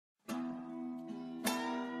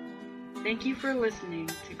Thank you for listening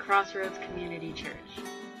to Crossroads Community Church.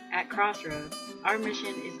 At Crossroads, our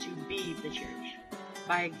mission is to be the church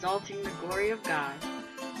by exalting the glory of God,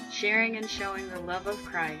 sharing and showing the love of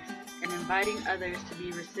Christ, and inviting others to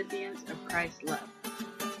be recipients of Christ's love.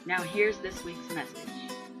 Now here's this week's message.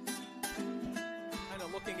 Kind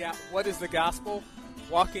of looking at what is the gospel,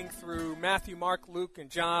 walking through Matthew, Mark, Luke,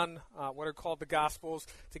 and John, what are called the Gospels,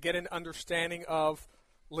 to get an understanding of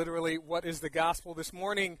literally what is the gospel. This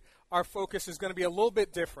morning, our focus is going to be a little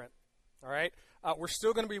bit different, all right? We're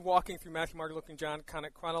still going to be walking through Matthew, Mark, Luke, and John kind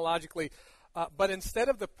of chronologically, but instead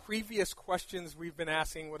of the previous questions we've been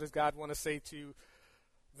asking, what does God want to say to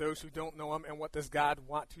those who don't know him, and what does God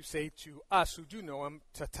want to say to us who do know him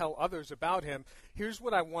to tell others about him, here's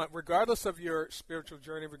what I want, regardless of your spiritual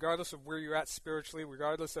journey, regardless of where you're at spiritually,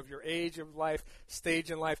 regardless of your age of life, stage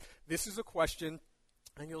in life, this is a question,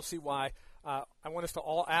 and you'll see why. I want us to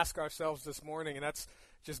all ask ourselves this morning, and that's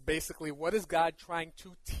just basically, what is God trying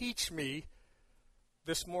to teach me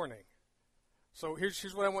this morning? So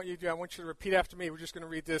here's what I want you to do. I want you to repeat after me. We're just going to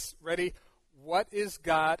read this. Ready? What is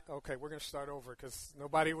God? Okay, we're going to start over because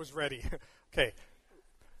nobody was ready. Okay.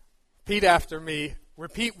 Repeat after me.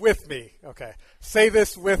 Repeat with me. Okay. Say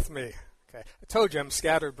this with me. Okay. I told you I'm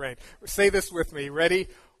scatterbrained. Say this with me. Ready?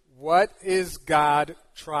 What is God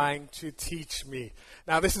trying to teach me?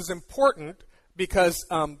 Now, this is important because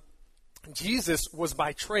Jesus was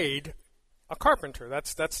by trade a carpenter.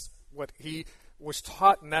 That's what he was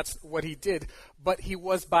taught, and that's what he did. But he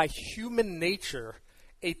was by human nature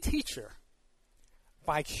a teacher.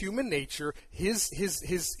 By human nature, his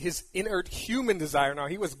inert human desire. Now,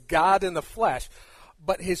 he was God in the flesh,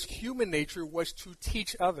 but his human nature was to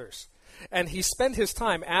teach others. And he spent his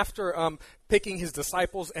time, after picking his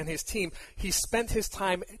disciples and his team, he spent his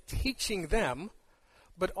time teaching them,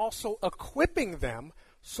 but also equipping them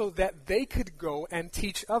so that they could go and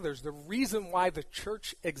teach others. The reason why the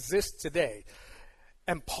church exists today,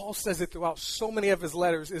 and Paul says it throughout so many of his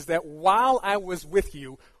letters, is that while I was with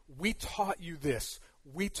you, we taught you this,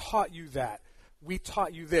 we taught you that. We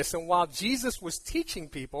taught you this. And while Jesus was teaching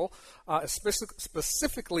people,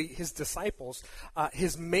 specifically his disciples,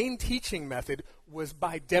 his main teaching method was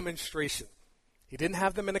by demonstration. He didn't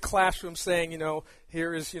have them in a classroom saying,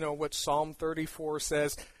 here is, what Psalm 34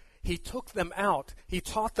 says. He took them out. He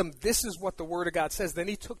taught them this is what the Word of God says. Then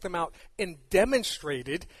he took them out and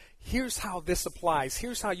demonstrated, here's how this applies.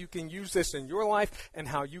 Here's how you can use this in your life and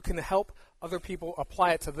how you can help other people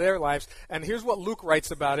apply it to their lives. And here's what Luke writes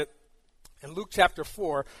about it. In Luke chapter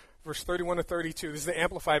 4, verse 31 to 32, this is the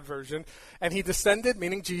Amplified Version, and he descended,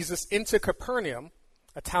 meaning Jesus, into Capernaum,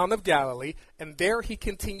 a town of Galilee, and there he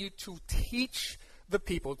continued to teach the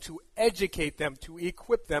people, to educate them, to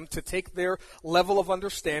equip them, to take their level of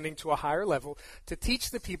understanding to a higher level, to teach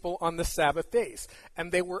the people on the Sabbath days.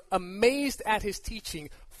 And they were amazed at his teaching,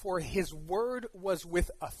 for his word was with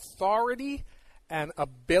authority and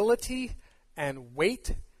ability and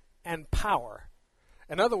weight and power.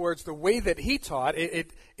 In other words, the way that he taught,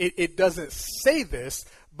 it doesn't say this,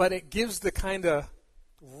 but it gives the kind of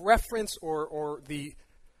reference or the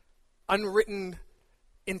unwritten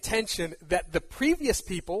intention that the previous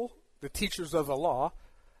people, the teachers of the law,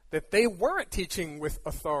 that they weren't teaching with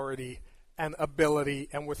authority and ability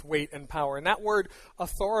and with weight and power. And that word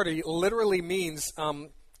authority literally means,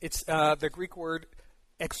 it's the Greek word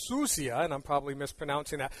exousia, and I'm probably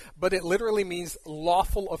mispronouncing that, but it literally means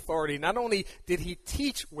lawful authority. Not only did he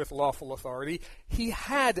teach with lawful authority, he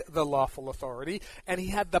had the lawful authority, and he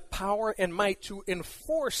had the power and might to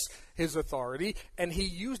enforce his authority, and he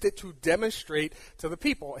used it to demonstrate to the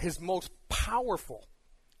people. His most powerful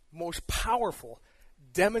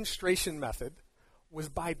demonstration method was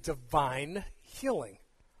by divine healing.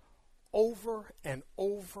 Over and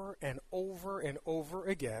over and over and over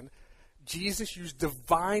again, Jesus used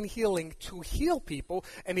divine healing to heal people,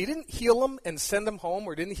 and he didn't heal them and send them home,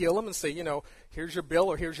 or didn't heal them and say, here's your bill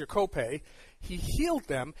or here's your copay. He healed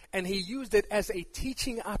them, and he used it as a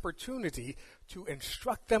teaching opportunity to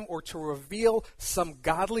instruct them or to reveal some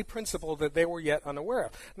godly principle that they were yet unaware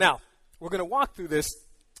of. Now, we're going to walk through this.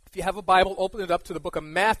 If you have a Bible, open it up to the book of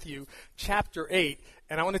Matthew, chapter 8,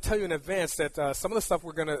 and I want to tell you in advance that some of the stuff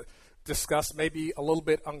we're going to discuss may be a little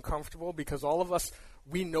bit uncomfortable, because all of us,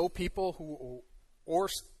 we know people who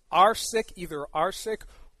are sick, either are sick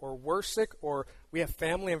or were sick, or we have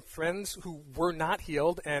family and friends who were not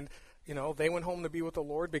healed, and they went home to be with the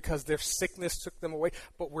Lord because their sickness took them away.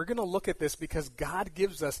 But we're going to look at this because God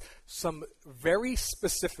gives us some very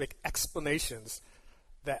specific explanations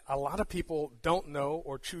that a lot of people don't know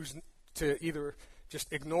or choose to either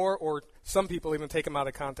just ignore, or some people even take them out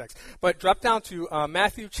of context. But drop down to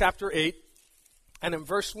Matthew chapter 8, and in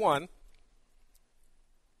verse 1,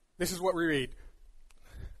 This is what we read.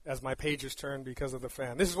 As my pages turn because of the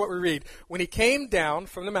fan. This is what we read. When he came down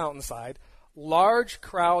from the mountainside, large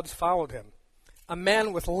crowds followed him. A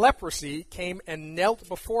man with leprosy came and knelt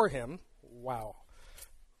before him. Wow.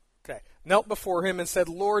 Okay. Knelt before him and said,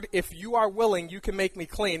 Lord, if you are willing, you can make me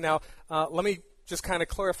clean. Now, let me just kind of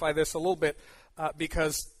clarify this a little bit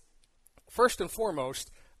because first and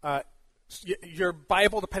foremost, your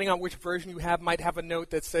Bible, depending on which version you have, might have a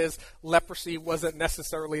note that says leprosy wasn't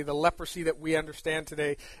necessarily the leprosy that we understand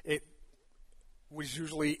today. It was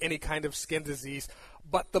usually any kind of skin disease.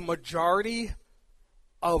 But the majority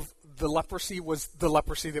of the leprosy was the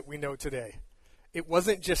leprosy that we know today. It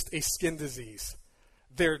wasn't just a skin disease.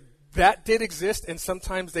 That did exist, and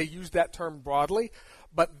sometimes they used that term broadly.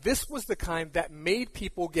 But this was the kind that made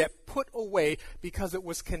people get put away because it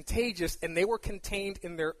was contagious and they were contained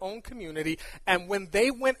in their own community. And when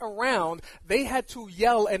they went around, they had to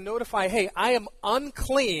yell and notify, hey, I am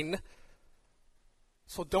unclean,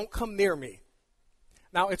 so don't come near me.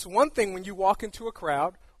 Now, it's one thing when you walk into a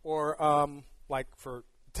crowd or like for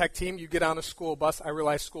tech team, you get on a school bus. I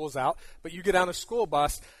realize school's out, but you get on a school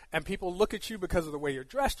bus and people look at you because of the way you're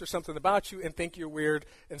dressed or something about you and think you're weird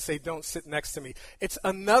and say, don't sit next to me. It's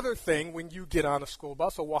another thing when you get on a school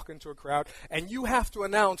bus or walk into a crowd and you have to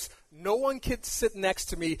announce, no one can sit next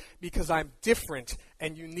to me because I'm different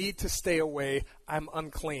and you need to stay away. I'm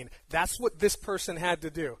unclean. That's what this person had to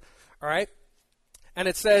do. All right? And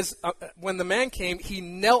it says, when the man came, he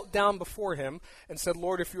knelt down before him and said,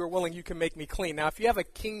 Lord, if you are willing, you can make me clean. Now, if you have a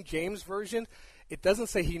King James version, it doesn't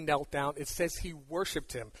say he knelt down. It says he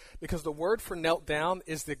worshiped him. Because the word for knelt down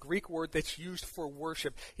is the Greek word that's used for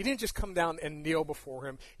worship. He didn't just come down and kneel before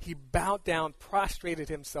him. He bowed down, prostrated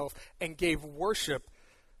himself, and gave worship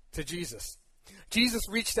to Jesus. Jesus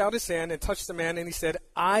reached out his hand and touched the man, and he said,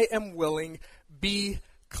 I am willing, be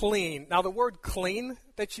clean. Now, the word clean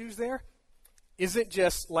that's used there isn't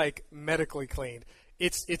just like medically clean.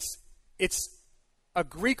 It's a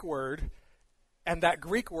Greek word, and that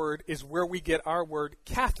Greek word is where we get our word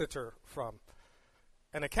catheter from.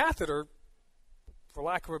 And a catheter, for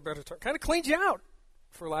lack of a better term, kind of cleans you out,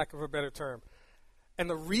 for lack of a better term. And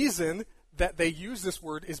the reason that they use this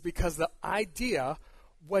word is because the idea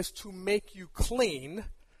was to make you clean,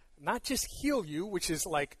 not just heal you, which is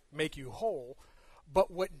like make you whole, but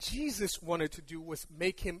what Jesus wanted to do was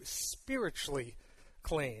make him spiritually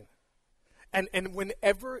clean. And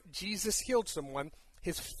whenever Jesus healed someone,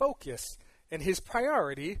 his focus and his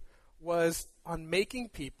priority was on making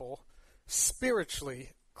people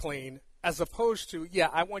spiritually clean, as opposed to, yeah,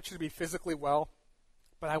 I want you to be physically well,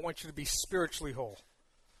 but I want you to be spiritually whole.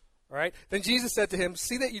 All right? Then Jesus said to him,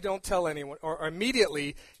 see that you don't tell anyone. Or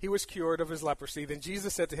immediately he was cured of his leprosy. Then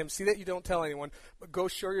Jesus said to him, see that you don't tell anyone, but go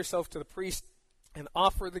show yourself to the priest and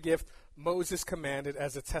offer the gift Moses commanded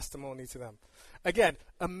as a testimony to them. Again,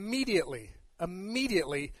 immediately,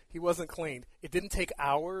 he wasn't clean. It didn't take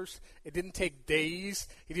hours. It didn't take days.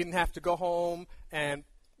 He didn't have to go home and,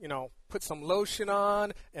 put some lotion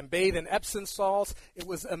on and bathe in Epsom salts. It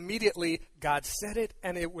was immediately, God said it,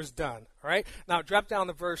 and it was done. All right? Now, drop down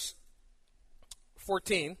to verse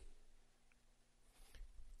 14.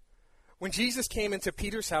 When Jesus came into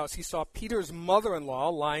Peter's house, he saw Peter's mother-in-law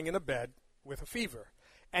lying in a bed with a fever.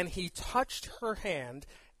 And he touched her hand,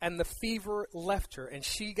 and the fever left her, and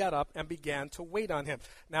she got up and began to wait on him.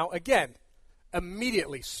 Now, again,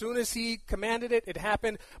 immediately, soon as he commanded it, it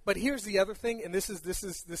happened. But here's the other thing, and this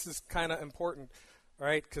is kind of important, all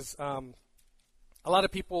right? Because a lot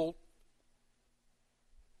of people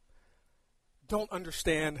don't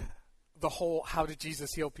understand the whole how did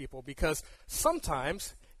Jesus heal people, because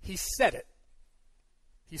sometimes he said it.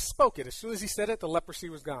 He spoke it. As soon as he said it, the leprosy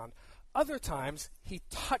was gone. Other times, he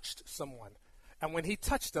touched someone. And when he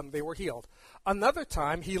touched them, they were healed. Another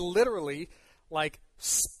time, he literally,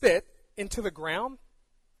 spit into the ground,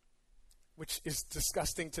 which is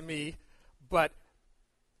disgusting to me. But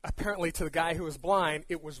apparently to the guy who was blind,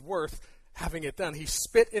 it was worth having it done. He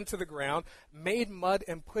spit into the ground, made mud,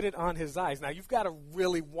 and put it on his eyes. Now, you've got to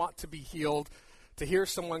really want to be healed to hear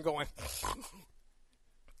someone going,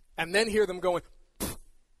 and then hear them going,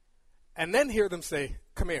 and then hear them say,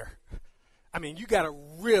 come here. I mean, you got to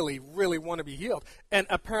really, really want to be healed. And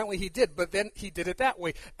apparently he did, but then he did it that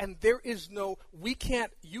way. And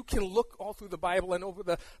you can look all through the Bible and over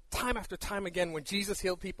the time after time again when Jesus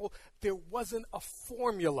healed people, there wasn't a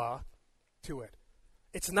formula to it.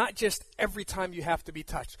 It's not just every time you have to be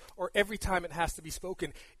touched or every time it has to be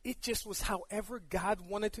spoken. It just was however God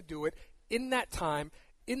wanted to do it in that time,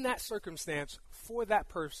 in that circumstance, for that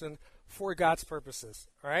person, for God's purposes.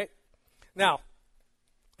 All right? Now,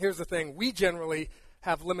 here's the thing. We generally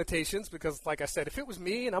have limitations because, like I said, if it was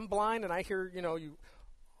me and I'm blind and I hear, you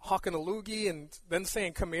hawking a loogie and then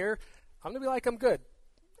saying, come here, I'm going to be like, I'm good.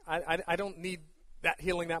 I don't need that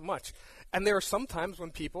healing that much. And there are some times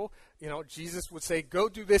when people, Jesus would say, go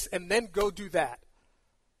do this and then go do that.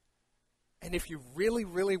 And if you really,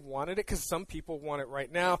 really wanted it, because some people want it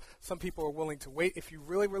right now, some people are willing to wait. If you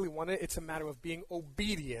really, really want it, it's a matter of being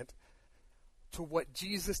obedient to what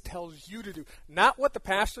Jesus tells you to do. Not what the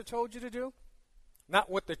pastor told you to do, not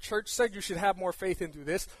what the church said you should have more faith in, do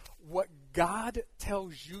this. What God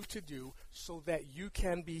tells you to do so that you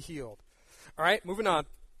can be healed. All right, moving on.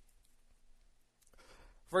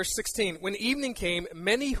 Verse 16, when evening came,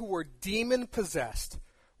 many who were demon-possessed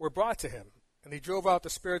were brought to him. And he drove out the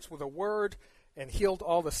spirits with a word and healed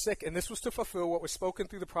all the sick. And this was to fulfill what was spoken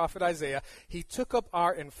through the prophet Isaiah. He took up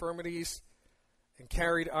our infirmities and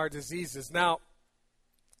carried our diseases. Now,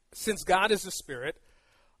 since God is a spirit,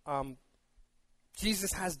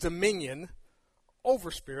 Jesus has dominion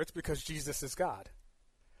over spirits because Jesus is God.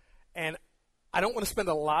 And I don't want to spend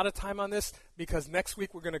a lot of time on this because next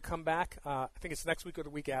week we're going to come back, I think it's next week or the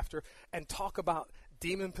week after, and talk about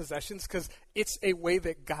demon possessions because it's a way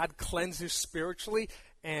that God cleanses spiritually,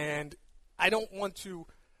 and I don't want to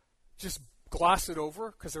just gloss it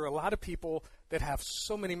over because there are a lot of people that have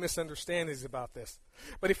so many misunderstandings about this.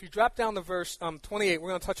 But if you drop down to verse 28, we're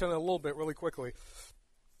going to touch on it a little bit really quickly.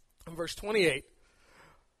 In verse 28,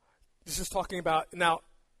 this is talking about, now,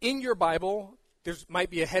 in your Bible, there might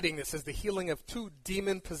be a heading that says the healing of 2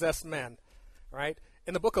 demon-possessed men, right?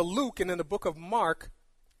 In the book of Luke and in the book of Mark,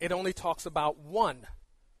 it only talks about 1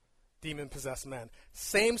 demon-possessed man.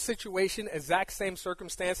 Same situation, exact same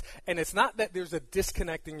circumstance, and it's not that there's a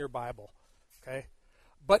disconnect in your Bible, okay?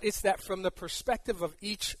 But it's that from the perspective of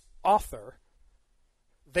each author,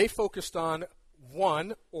 they focused on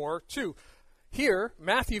 1 or 2. Here,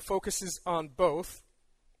 Matthew focuses on both.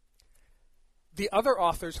 The other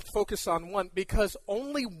authors focus on 1 because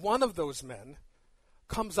only one of those men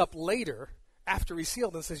comes up later after he's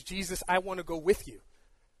healed and says, Jesus, I want to go with you.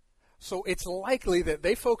 So it's likely that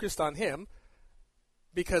they focused on him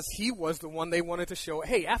because he was the one they wanted to show,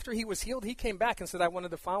 hey, after he was healed, he came back and said, I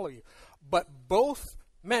wanted to follow you. But both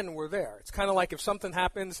men were there. It's kind of like if something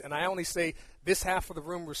happens and I only say this half of the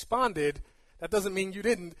room responded, that doesn't mean you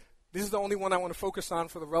didn't. This is the only one I want to focus on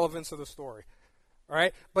for the relevance of the story. All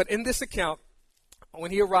right? But in this account,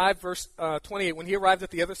 when he arrived, verse 28, when he arrived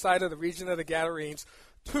at the other side of the region of the Gadarenes,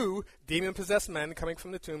 2 demon-possessed men coming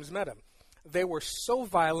from the tombs met him. They were so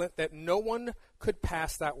violent that no one could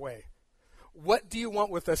pass that way. What do you want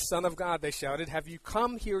with us, Son of God? They shouted. Have you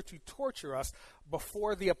come here to torture us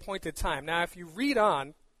before the appointed time? Now, if you read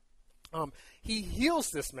on, he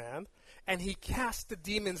heals this man, and he casts the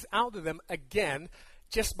demons out of them again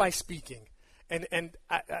just by speaking. And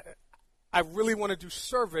I really want to do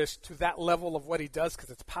service to that level of what he does because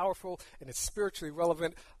it's powerful and it's spiritually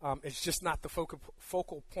relevant. It's just not the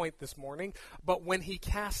focal point this morning. But when he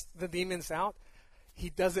casts the demons out, he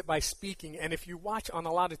does it by speaking. And if you watch on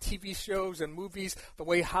a lot of TV shows and movies, the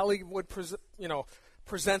way Hollywood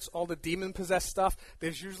presents all the demon-possessed stuff,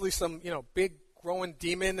 there's usually some big growing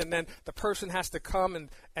demon, and then the person has to come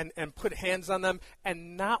and put hands on them.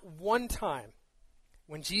 And not one time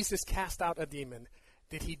when Jesus cast out a demon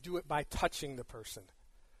did he do it by touching the person.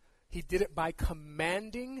 He did it by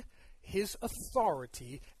commanding his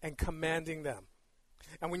authority and commanding them.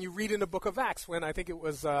 And when you read in the book of Acts, when I think it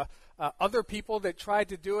was other people that tried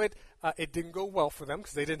to do it, it didn't go well for them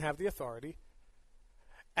because they didn't have the authority.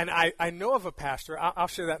 And I know of a pastor. I'll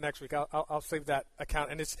share that next week. I'll save that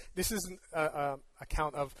account. And this isn't an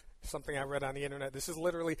account of something I read on the internet. This is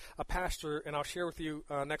literally a pastor, and I'll share with you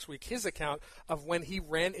next week his account of when he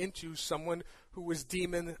ran into someone who was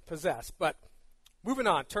demon-possessed. But moving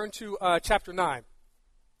on, turn to chapter 9.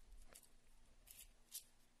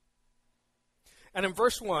 And in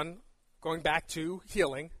verse 1, going back to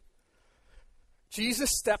healing,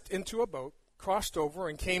 Jesus stepped into a boat, crossed over,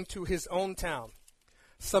 and came to his own town.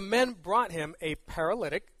 Some men brought him a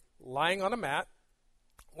paralytic lying on a mat.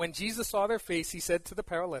 When Jesus saw their face, he said to the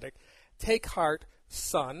paralytic, "Take heart,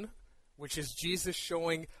 son," which is Jesus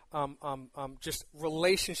showing just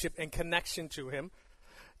relationship and connection to him.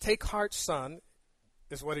 "Take heart, son,"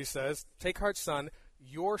 is what he says. "Take heart, son,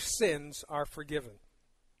 your sins are forgiven."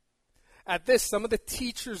 At this, some of the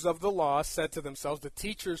teachers of the law said to themselves, the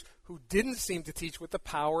teachers who didn't seem to teach with the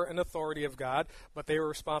power and authority of God, but they were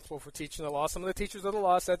responsible for teaching the law, some of the teachers of the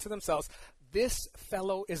law said to themselves, "This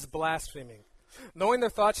fellow is blaspheming." Knowing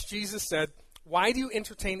their thoughts, Jesus said, "Why do you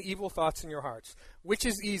entertain evil thoughts in your hearts? Which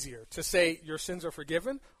is easier, to say your sins are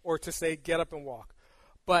forgiven or to say get up and walk?"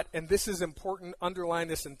 But, and this is important, underline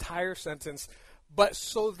this entire sentence, but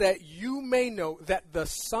so that you may know that the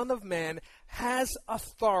Son of Man has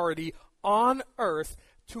authority on earth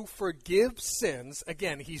to forgive sins.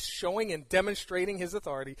 Again, he's showing and demonstrating his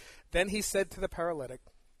authority. Then he said to the paralytic,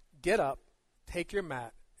 get up, take your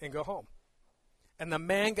mat, and go home. And the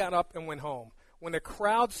man got up and went home. When the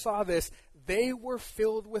crowd saw this, they were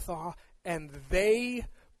filled with awe, and they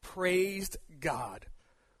praised God,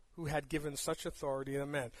 who had given such authority to the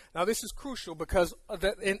men. Now, this is crucial because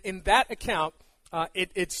in that account,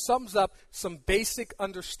 it sums up some basic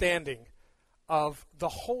understanding of the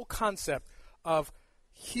whole concept of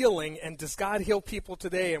healing, and does God heal people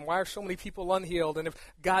today, and why are so many people unhealed? And if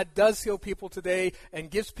God does heal people today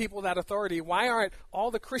and gives people that authority, why aren't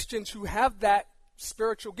all the Christians who have that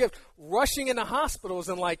spiritual gift rushing into hospitals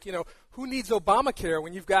and who needs Obamacare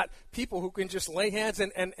when you've got people who can just lay hands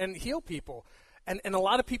and heal people? And a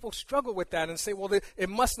lot of people struggle with that and say, well, it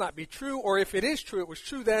must not be true, or if it is true, it was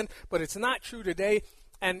true then, but it's not true today.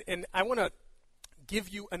 And I want to give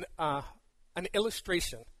you an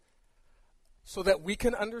illustration so that we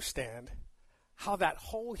can understand how that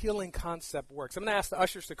whole healing concept works. I'm going to ask the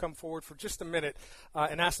ushers to come forward for just a minute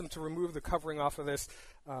and ask them to remove the covering off of this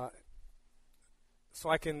so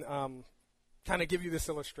I can kind of give you this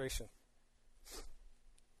illustration.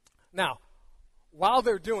 Now, while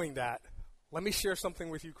they're doing that, let me share something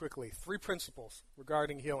with you quickly. 3 principles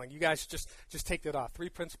regarding healing. You guys just take that off. 3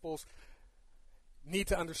 principles. Need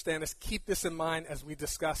to understand this. Keep this in mind as we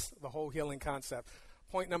discuss the whole healing concept.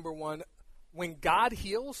 Point number 1, when God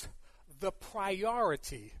heals, the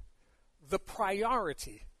priority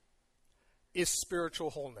is spiritual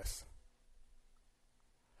wholeness.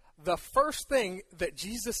 The first thing that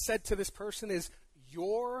Jesus said to this person is,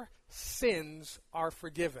 your sins are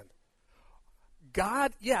forgiven.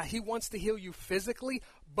 God, he wants to heal you physically,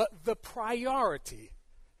 but the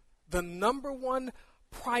number one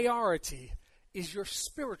priority is your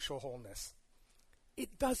spiritual wholeness.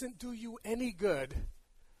 It doesn't do you any good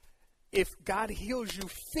if God heals you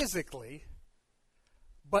physically,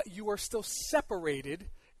 but you are still separated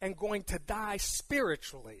and going to die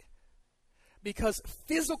spiritually. Because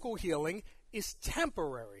physical healing is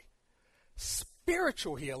temporary.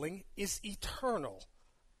 Spiritual healing is eternal.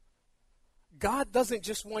 God doesn't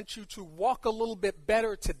just want you to walk a little bit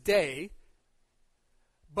better today,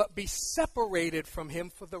 but be separated from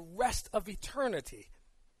him for the rest of eternity.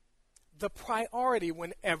 The priority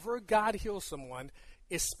whenever God heals someone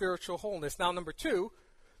is spiritual wholeness. Now, number 2,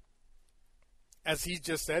 as he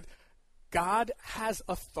just said, God has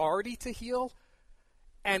authority to heal,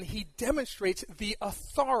 and he demonstrates the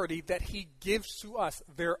authority that he gives to us.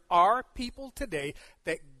 There are people today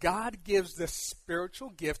that God gives the spiritual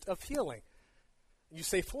gift of healing. You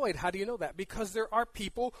say, Floyd, how do you know that? Because there are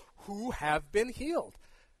people who have been healed.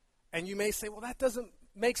 And you may say, well, that doesn't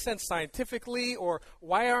make sense scientifically, or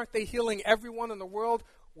why aren't they healing everyone in the world?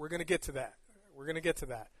 We're going to get to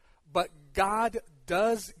that. But God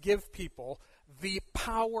does give people the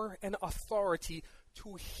power and authority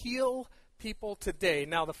to heal people today.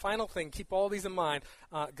 Now, the final thing, keep all these in mind.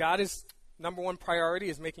 God is, number 1 priority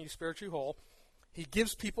is making you spiritually whole. He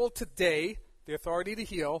gives people today the authority to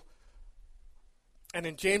heal. And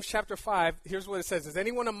in James chapter 5, here's what it says. Is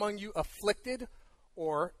anyone among you afflicted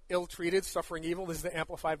or ill-treated, suffering evil? This is the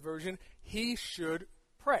Amplified Version. He should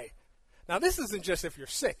pray. Now, this isn't just if you're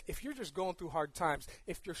sick. If you're just going through hard times,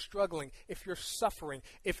 if you're struggling, if you're suffering,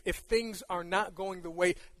 if things are not going the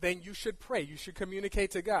way, then you should pray. You should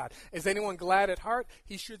communicate to God. Is anyone glad at heart?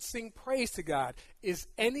 He should sing praise to God. Is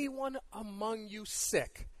anyone among you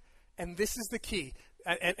sick? And this is the key.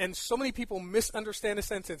 And so many people misunderstand the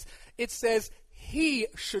sentence. It says he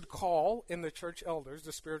should call in the church elders,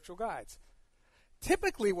 the spiritual guides.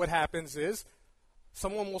 Typically what happens is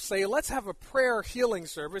someone will say, let's have a prayer healing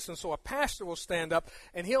service. And so a pastor will stand up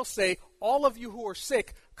and he'll say, all of you who are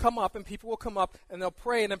sick, come up. And people will come up and they'll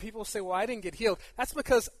pray. And then people will say, well, I didn't get healed. That's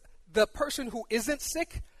because the person who isn't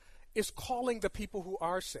sick is calling the people who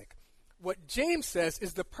are sick. What James says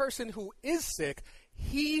is the person who is sick,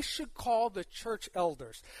 he should call the church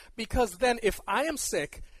elders. Because then if I am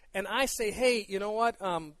sick and I say, hey, you know what,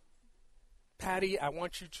 Patty, I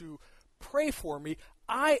want you to pray for me,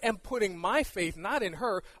 I am putting my faith not in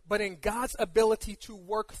her, but in God's ability to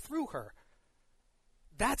work through her.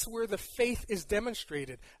 That's where the faith is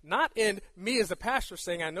demonstrated. Not in me as a pastor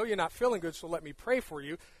saying, I know you're not feeling good, so let me pray for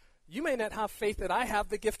you. You may not have faith that I have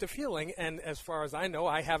the gift of healing, and as far as I know,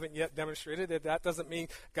 I haven't yet demonstrated it. That doesn't mean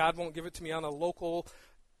God won't give it to me on a local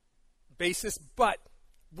basis, but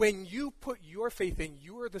When you put your faith in,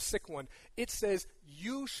 you are the sick one. It says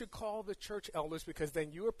you should call the church elders because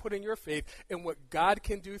then you are putting your faith in what God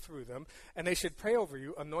can do through them, and they should pray over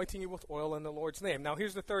you, anointing you with oil in the Lord's name. Now,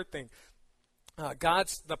 here's the third thing.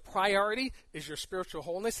 The priority is your spiritual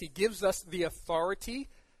wholeness. He gives us the authority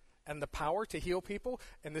and the power to heal people,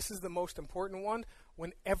 and this is the most important one.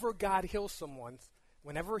 Whenever God heals someone,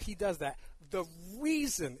 whenever he does that, the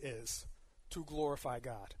reason is to glorify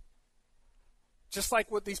God. Just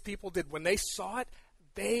like what these people did. When they saw it,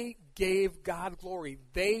 they gave God glory.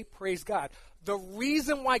 They praised God. The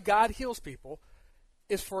reason why God heals people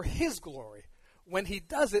is for his glory. When he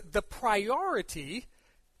does it, the priority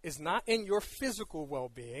is not in your physical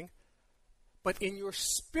well-being, but in your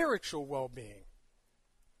spiritual well-being.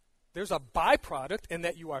 There's a byproduct in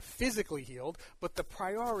that you are physically healed, but the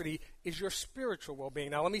priority is your spiritual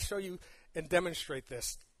well-being. Now, let me show you and demonstrate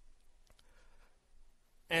this.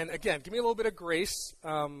 And again, give me a little bit of grace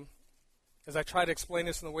as I try to explain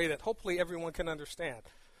this in a way that hopefully everyone can understand.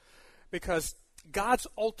 Because God's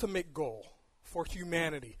ultimate goal for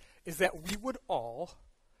humanity is that we would all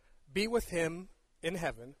be with him in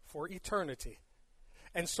heaven for eternity.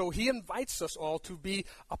 And so he invites us all to be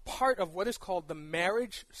a part of what is called the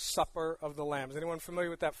marriage supper of the Lamb. Is anyone familiar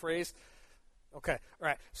with that phrase? Okay, all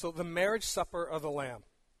right. So the marriage supper of the Lamb.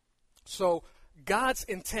 So God's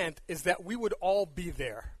intent is that we would all be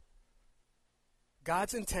there.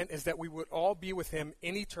 God's intent is that we would all be with him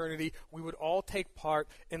in eternity. We would all take part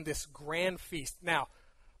in this grand feast. Now,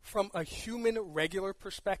 from a human regular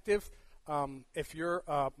perspective, if you're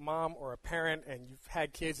a mom or a parent and you've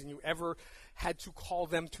had kids and you ever had to call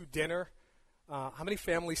them to dinner, how many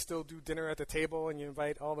families still do dinner at the table and you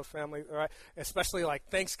invite all the family, right? Especially like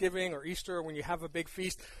Thanksgiving or Easter when you have a big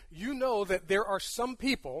feast. You know that there are some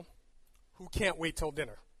people who can't wait till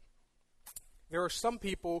dinner. There are some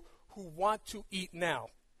people who want to eat now.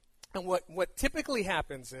 And what typically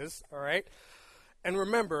happens is, all right, and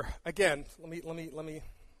remember, again, let me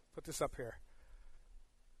put this up here.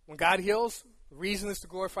 When God heals, the reason is to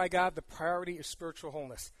glorify God. The priority is spiritual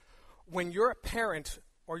wholeness. When you're a parent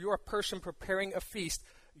or you're a person preparing a feast,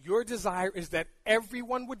 your desire is that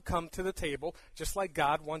everyone would come to the table, just like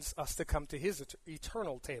God wants us to come to his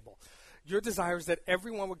eternal table. Your desire is that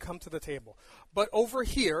everyone would come to the table. But over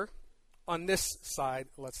here, on this side,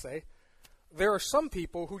 let's say, there are some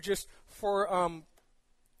people who just, for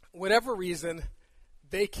whatever reason,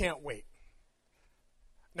 they can't wait.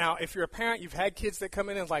 Now, if you're a parent, you've had kids that come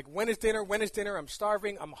in and like, when is dinner? When is dinner? I'm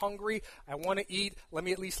starving. I'm hungry. I want to eat. Let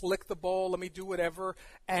me at least lick the bowl. Let me do whatever.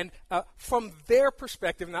 And from their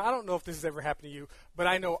perspective, now I don't know if this has ever happened to you, but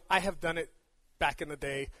I know I have done it back in the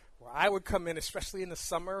day where I would come in, especially in the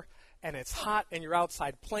summer, and it's hot and you're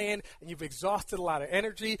outside playing and you've exhausted a lot of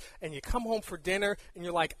energy and you come home for dinner and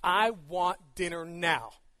you're like, I want dinner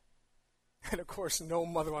now. And of course, no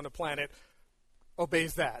mother on the planet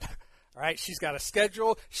obeys that. All right, she's got a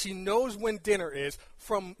schedule. She knows when dinner is.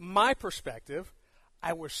 From my perspective,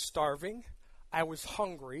 I was starving. I was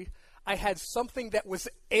hungry. I had something that was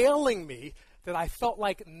ailing me that I felt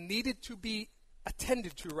like needed to be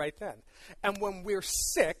attended to right then. And when we're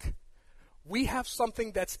sick, we have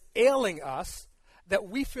something that's ailing us that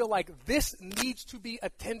we feel like this needs to be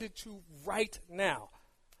attended to right now.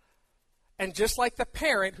 And just like the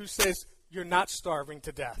parent who says, you're not starving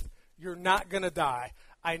to death. You're not going to die.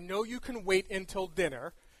 I know you can wait until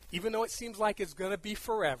dinner, even though it seems like it's going to be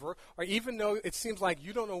forever, or even though it seems like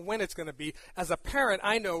you don't know when it's going to be. As a parent,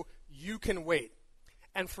 I know you can wait.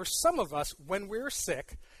 And for some of us, when we're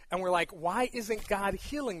sick, and we're like, why isn't God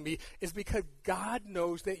healing me? Is because God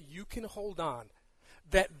knows that you can hold on,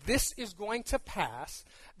 that this is going to pass,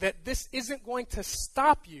 that this isn't going to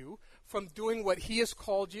stop you from doing what he has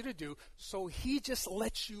called you to do, so he just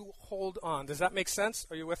lets you hold on. Does that make sense?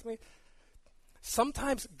 Are you with me?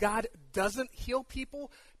 Sometimes God doesn't heal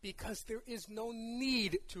people because there is no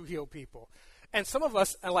need to heal people. And some of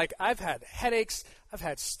us, like, I've had headaches, I've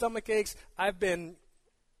had stomach aches, I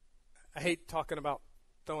hate talking about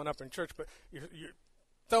throwing up in church, but you're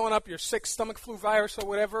throwing up your sick stomach flu virus or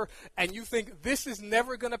whatever, and you think this is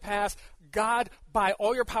never going to pass. God, by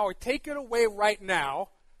all your power, take it away right now.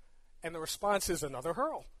 And the response is another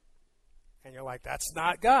hurl. And you're like, that's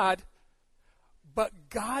not God. But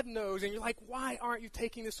God knows, and you're like, why aren't you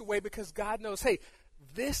taking this away? Because God knows, hey,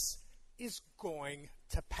 this is going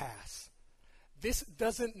to pass. This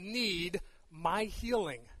doesn't need my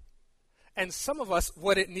healing. And some of us,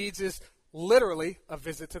 what it needs is literally a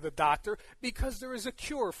visit to the doctor, because there is a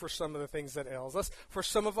cure for some of the things that ails us. For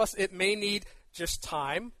some of us, it may need just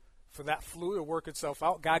time for that flu to work itself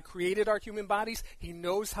out. God created our human bodies. He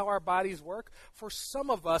knows how our bodies work. For some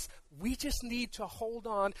of us, we just need to hold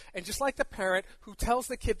on. And just like the parent who tells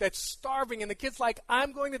the kid that's starving, and the kid's like,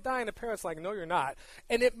 I'm going to die, and the parent's like, no, you're not.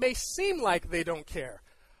 And it may seem like they don't care,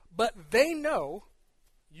 but they know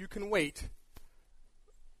you can wait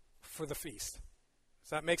for the feast.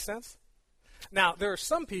 Does that make sense? Now, there are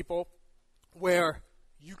some people where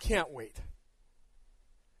you can't wait.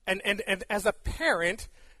 And as a parent,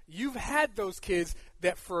 you've had those kids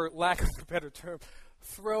that, for lack of a better term,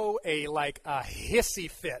 throw a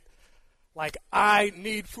hissy fit. Like, I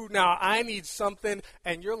need food now, I need something,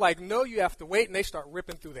 and you're like, no, you have to wait, and they start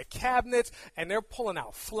ripping through the cabinets, and they're pulling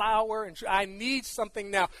out flour, and I need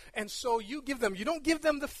something now. And so you don't give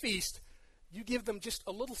them the feast, you give them just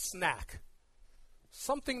a little snack,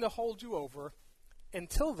 something to hold you over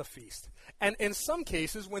until the feast. And in some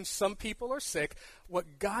cases, when some people are sick,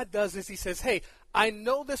 what God does is he says, hey, I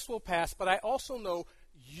know this will pass, but I also know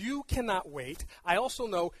you cannot wait. I also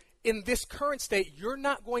know in this current state, you're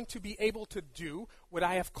not going to be able to do what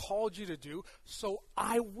I have called you to do, so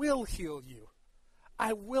I will heal you.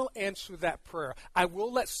 I will answer that prayer. I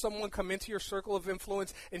will let someone come into your circle of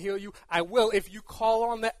influence and heal you. I will. If you call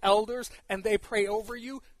on the elders and they pray over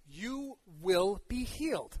you, you will be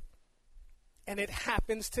healed. And it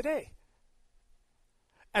happens today.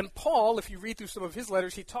 And Paul, if you read through some of his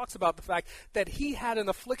letters, he talks about the fact that he had an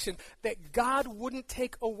affliction that God wouldn't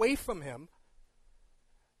take away from him.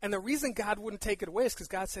 And the reason God wouldn't take it away is because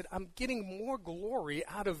God said, I'm getting more glory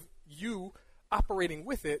out of you operating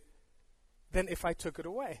with it than if I took it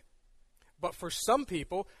away. But for some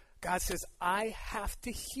people, God says, I have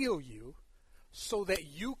to heal you so that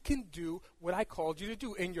you can do what I called you to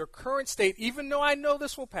do in your current state, even though I know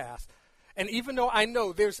this will pass. And even though I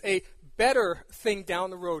know there's a better thing down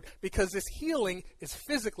the road, because this healing is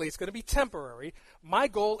physically, it's going to be temporary. My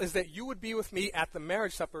goal is that you would be with me at the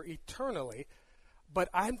marriage supper eternally, but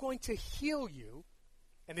I'm going to heal you,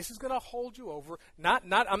 and this is going to hold you over.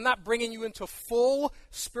 I'm not bringing you into full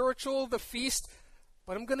spiritual, the feast,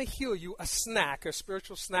 but I'm going to heal you, a snack, a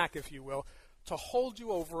spiritual snack, if you will, to hold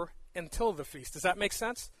you over until the feast. Does that make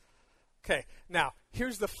sense? Okay, now,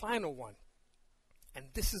 here's the final one. And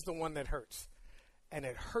this is the one that hurts. And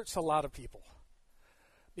it hurts a lot of people.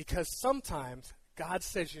 Because sometimes God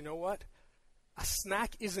says, you know what? A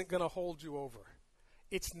snack isn't going to hold you over.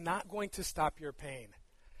 It's not going to stop your pain.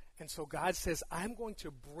 And so God says, I'm going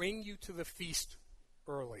to bring you to the feast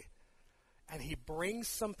early. And he brings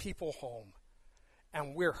some people home.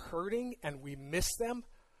 And we're hurting and we miss them.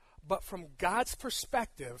 But from God's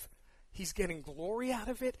perspective, he's getting glory out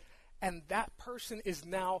of it. And that person is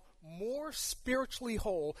now more spiritually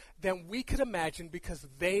whole than we could imagine because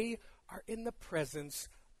they are in the presence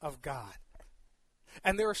of God.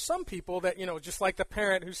 And there are some people that, just like the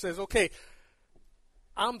parent who says, okay,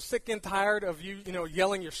 I'm sick and tired of you,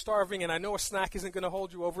 yelling you're starving, and I know a snack isn't going to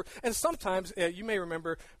hold you over. And sometimes, you may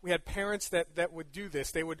remember, we had parents that would do this.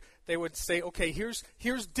 They would say, okay,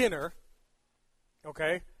 here's dinner,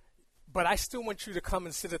 okay, but I still want you to come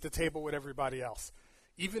and sit at the table with everybody else.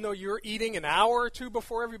 Even though you're eating an hour or two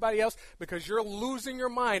before everybody else, because you're losing your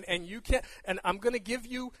mind, and you can't, and I'm going to give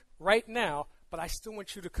you right now, but I still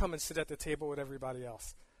want you to come and sit at the table with everybody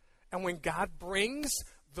else. And when God brings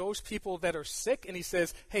those people that are sick, and he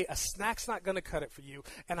says, hey, a snack's not going to cut it for you,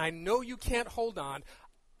 and I know you can't hold on,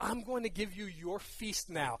 I'm going to give you your feast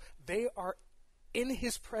now. They are in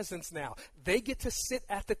his presence now. They get to sit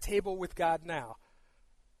at the table with God now.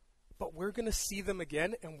 But we're going to see them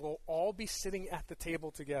again, and we'll all be sitting at the table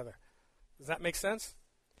together. Does that make sense?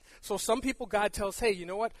 So some people God tells, hey, you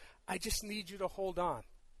know what? I just need you to hold on.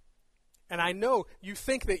 And I know you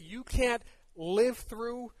think that you can't live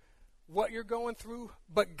through what you're going through,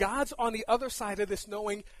 but God's on the other side of this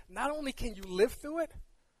knowing not only can you live through it,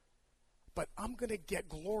 but I'm going to get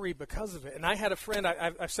glory because of it. And I had a friend,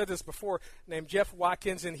 I've said this before, named Jeff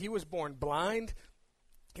Watkins, and he was born blind.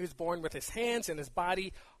 He was born with his hands and his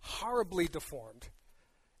body horribly deformed.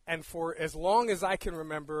 And for as long as I can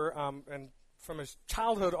remember, and from his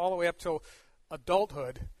childhood all the way up till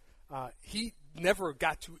adulthood, he never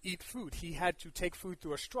got to eat food. He had to take food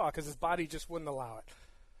through a straw because his body just wouldn't allow it.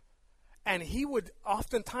 And he would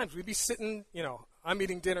oftentimes, we'd be sitting, I'm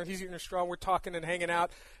eating dinner, he's eating a straw, we're talking and hanging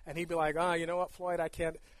out, and he'd be like, you know what, Floyd, I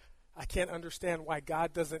can't understand why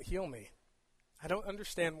God doesn't heal me. I don't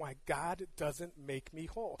understand why God doesn't make me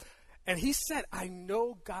whole. And he said, I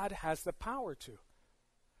know God has the power to.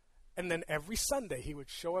 And then every Sunday he would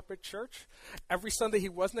show up at church. Every Sunday he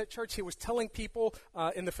wasn't at church. He was telling people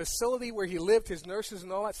in the facility where he lived, his nurses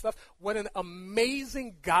and all that stuff, what an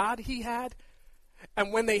amazing God he had.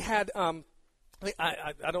 And when they had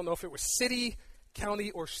I don't know if it was city,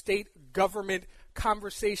 county, or state government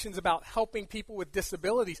conversations about helping people with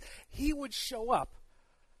disabilities. He would show up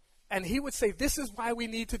and he would say, this is why we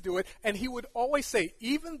need to do it. And he would always say,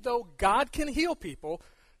 even though God can heal people,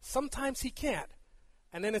 sometimes he can't.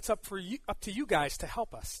 And then it's up to you guys to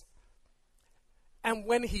help us. And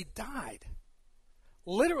when he died,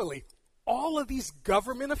 literally, all of these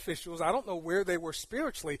government officials, I don't know where they were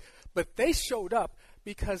spiritually, but they showed up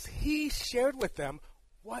because he shared with them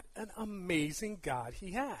what an amazing God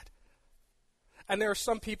he had. And there are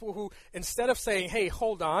some people who, instead of saying, hey,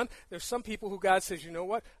 hold on, there's some people who God says, you know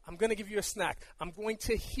what, I'm going to give you a snack. I'm going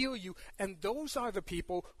to heal you. And those are the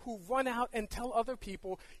people who run out and tell other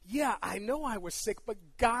people, yeah, I know I was sick, but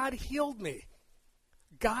God healed me.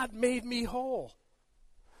 God made me whole.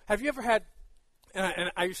 Have you ever had,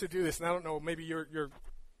 and I used to do this, and I don't know, maybe your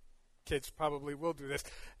kids probably will do this.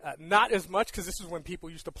 Not as much, because this is when people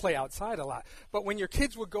used to play outside a lot. But when your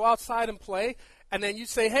kids would go outside and play, and then you'd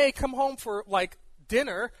say, hey, come home for, like,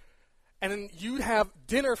 dinner, and then you'd have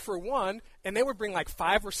dinner for one, and they would bring, like,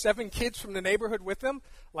 5 or 7 kids from the neighborhood with them,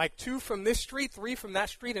 like 2 from this street, 3 from that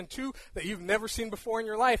street, and 2 that you've never seen before in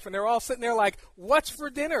your life. And they're all sitting there like, what's for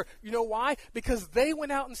dinner? You know why? Because they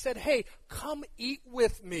went out and said, hey, come eat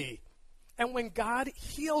with me. And when God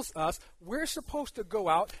heals us, we're supposed to go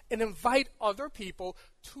out and invite other people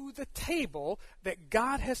to the table that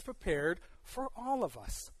God has prepared for all of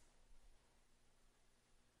us.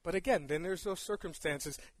 But again, then there's those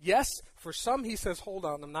circumstances. Yes, for some he says, hold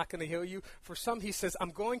on, I'm not going to heal you. For some he says, I'm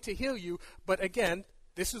going to heal you. But again,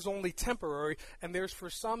 this is only temporary. And there's for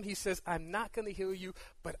some he says, I'm not going to heal you,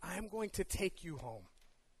 but I'm going to take you home.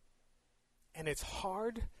 And it's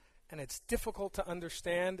hard and it's difficult to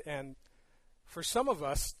understand. And for some of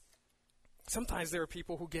us, sometimes there are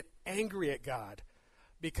people who get angry at God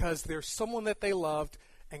because there's someone that they loved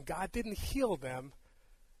and God didn't heal them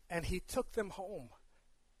and he took them home.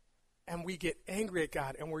 And we get angry at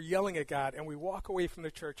God and we're yelling at God and we walk away from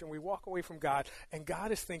the church and we walk away from God. And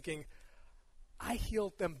God is thinking, I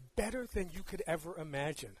healed them better than you could ever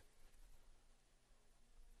imagine.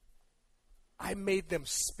 I made them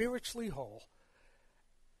spiritually whole.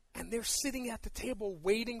 And they're sitting at the table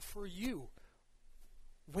waiting for you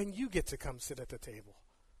when you get to come sit at the table.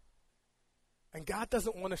 And God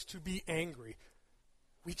doesn't want us to be angry.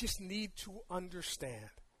 We just need to understand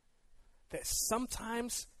that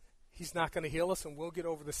sometimes he's not going to heal us and we'll get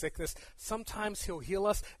over the sickness. Sometimes he'll heal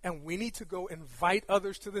us and we need to go invite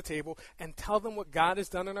others to the table and tell them what God has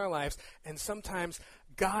done in our lives. And sometimes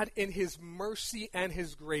God, in his mercy and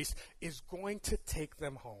his grace, is going to take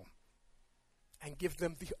them home and give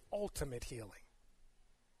them the ultimate healing.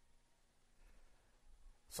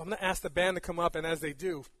 So I'm going to ask the band to come up, and as they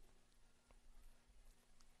do,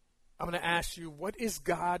 I'm going to ask you, what is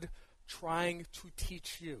God trying to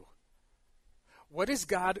teach you? What is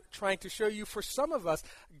God trying to show you? For some of us,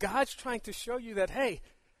 God's trying to show you that, hey,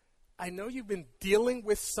 I know you've been dealing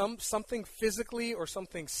with something physically or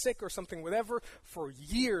something sick or something whatever for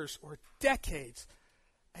years or decades,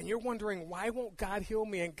 and you're wondering, why won't God heal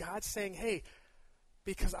me? And God's saying, hey,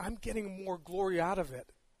 because I'm getting more glory out of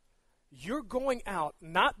it. You're going out,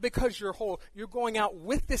 not because you're whole, you're going out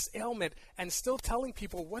with this ailment and still telling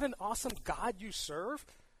people what an awesome God you serve.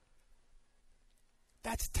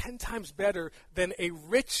 That's 10 times better than a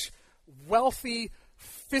rich, wealthy,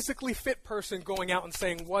 physically fit person going out and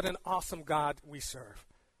saying, what an awesome God we serve.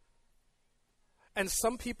 And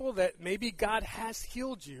some people that maybe God has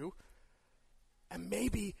healed you, and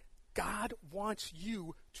maybe God wants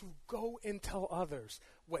you to go and tell others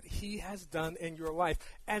what he has done in your life.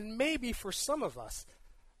 And maybe for some of us,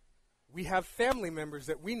 we have family members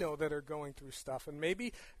that we know that are going through stuff. And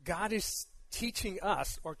maybe God is teaching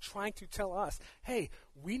us or trying to tell us, hey,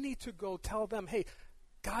 we need to go tell them, hey,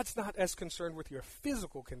 God's not as concerned with your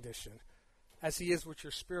physical condition as he is with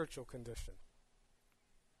your spiritual condition.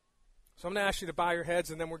 So I'm going to ask you to bow your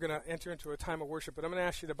heads, and then we're going to enter into a time of worship. But I'm going to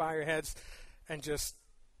ask you to bow your heads and just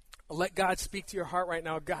let God speak to your heart right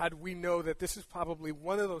now. God, we know that this is probably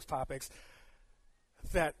one of those topics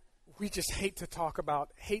that we just hate to talk about,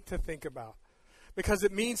 hate to think about. Because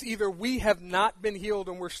it means either we have not been healed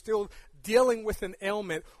and we're still dealing with an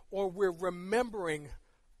ailment, or we're remembering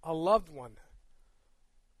a loved one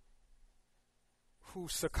who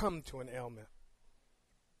succumbed to an ailment.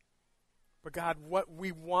 But God, what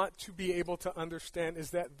we want to be able to understand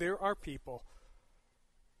is that there are people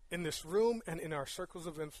in this room and in our circles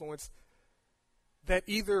of influence that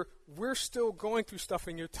either we're still going through stuff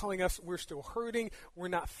and you're telling us we're still hurting, we're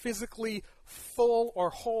not physically full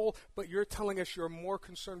or whole, but you're telling us you're more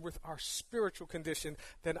concerned with our spiritual condition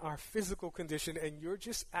than our physical condition, and you're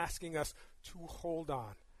just asking us to hold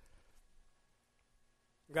on.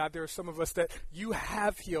 God, there are some of us that you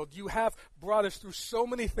have healed. You have brought us through so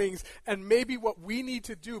many things, and maybe what we need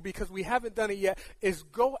to do, because we haven't done it yet, is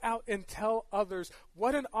go out and tell others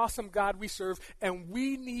what an awesome God we serve, and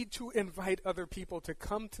we need to invite other people to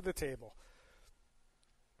come to the table.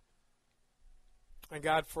 And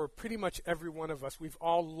God, for pretty much every one of us, we've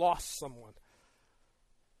all lost someone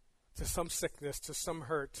to some sickness, to some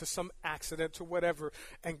hurt, to some accident, to whatever.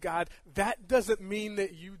 And God, that doesn't mean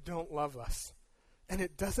that you don't love us. And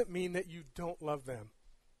it doesn't mean that you don't love them.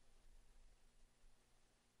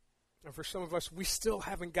 And for some of us, we still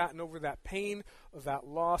haven't gotten over that pain of that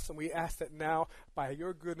loss. And we ask that now, by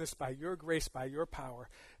your goodness, by your grace, by your power,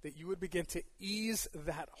 that you would begin to ease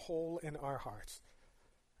that hole in our hearts.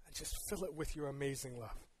 And just fill it with your amazing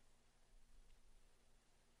love.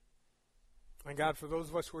 And God, for those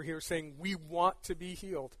of us who are here saying we want to be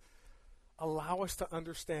healed, allow us to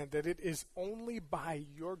understand that it is only by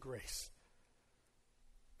your grace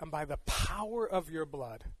and by the power of your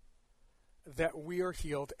blood that we are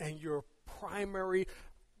healed, and your primary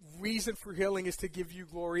reason for healing is to give you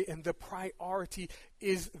glory, and the priority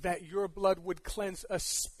is that your blood would cleanse us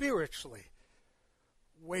spiritually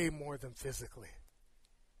way more than physically.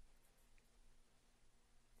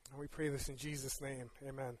 And we pray this in Jesus' name.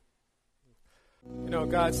 Amen. You know,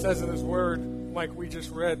 God says in his word, like we just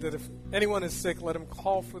read, that if anyone is sick, let him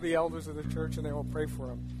call for the elders of the church and they will pray for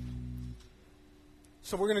him.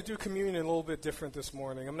 So we're going to do communion a little bit different this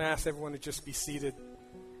morning. I'm going to ask everyone to just be seated.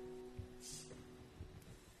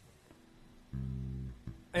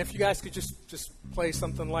 And if you guys could just play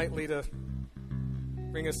something lightly to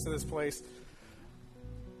bring us to this place.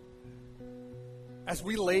 As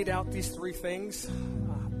we laid out these three things,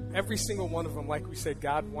 every single one of them, like we said,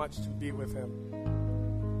 God wants to be with him.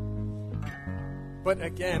 But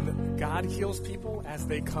again, God heals people as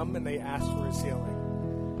they come and they ask for his healing.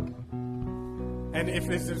 And if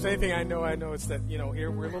there's anything I know it's that,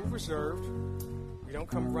 here we're a little reserved. We don't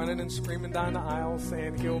come running and screaming down the aisle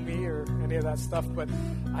saying, heal me, or any of that stuff. But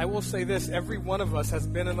I will say this, every one of us has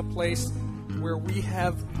been in a place where we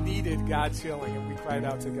have needed God's healing and we cried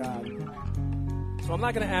out to God. So I'm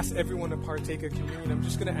not going to ask everyone to partake of communion. I'm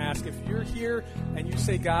just going to ask, if you're here and you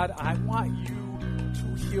say, God, I want you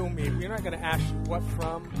to heal me. We're not going to ask you what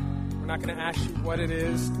from. We're not going to ask you what it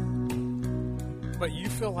is. But you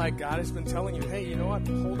feel like God has been telling you, hey, you know what?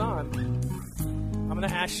 Hold on. I'm going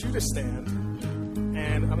to ask you to stand.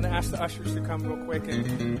 And I'm going to ask the ushers to come real quick.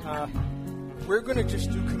 And we're going to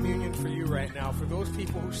just do communion for you right now. For those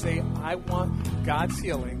people who say, I want God's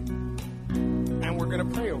healing. And we're going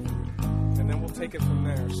to pray over you. And then we'll take it from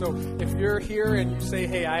there. So if you're here and you say,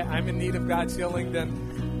 hey, I'm in need of God's healing, then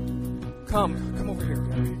come over here,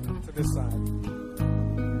 Gabby, to this side.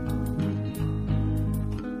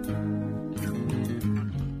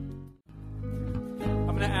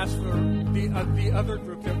 I'm going to ask for the other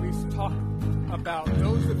group that we've talked about,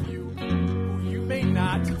 those of you who you may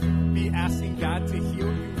not be asking God to heal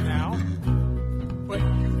you now, but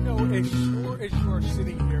you know as sure as you are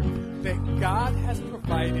sitting here that God has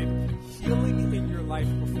provided healing in your life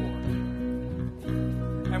before.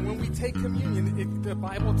 And when we take communion, the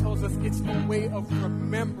Bible tells us it's a way of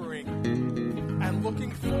remembering and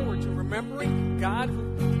looking forward to remembering God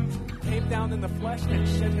who came down in the flesh and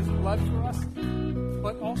shed his blood for us,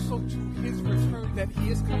 but also to his return, that he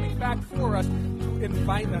is coming back for us to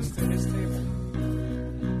invite us to his table.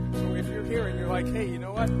 So if you're here and you're like, hey, you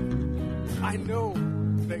know what? I know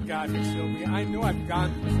that God has healed me. I know I've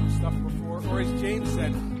gone through some stuff before, or as James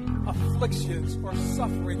said, afflictions or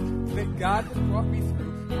suffering that God has brought me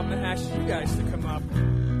through. I'm going to ask you guys to come up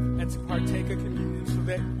and to partake of communion so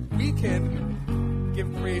that we can give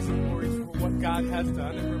praise and glory for what God has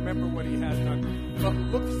done and remember what he has done. But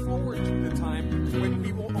look forward to the time when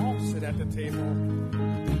we will all sit at the table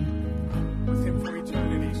with him for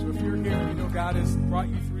eternity. So if you're here and you know God has brought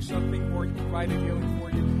you through something or he provided healing for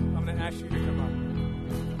you, I'm going to ask you to come up.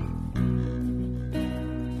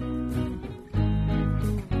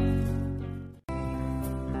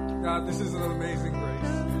 God, this is an amazing grace.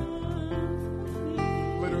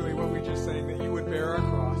 Literally what we just sang, that you would bear our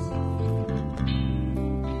cross,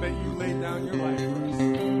 that you laid down your life for us,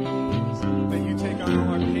 that you take on all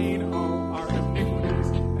our pain, all our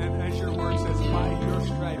iniquities, and as your word says, by your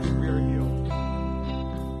stripes we are healed.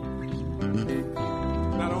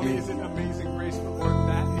 Not only is it amazing grace, but Lord,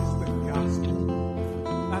 that is the gospel.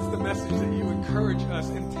 That's the message that you encourage us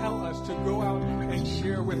and tell us to go out and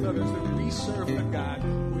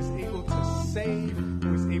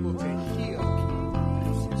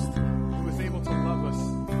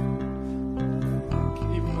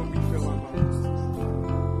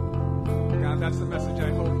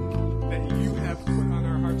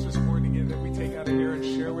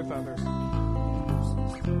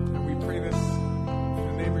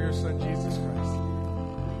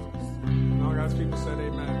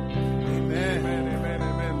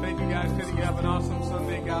an awesome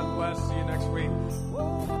Sunday. God bless. See you next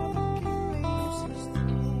week.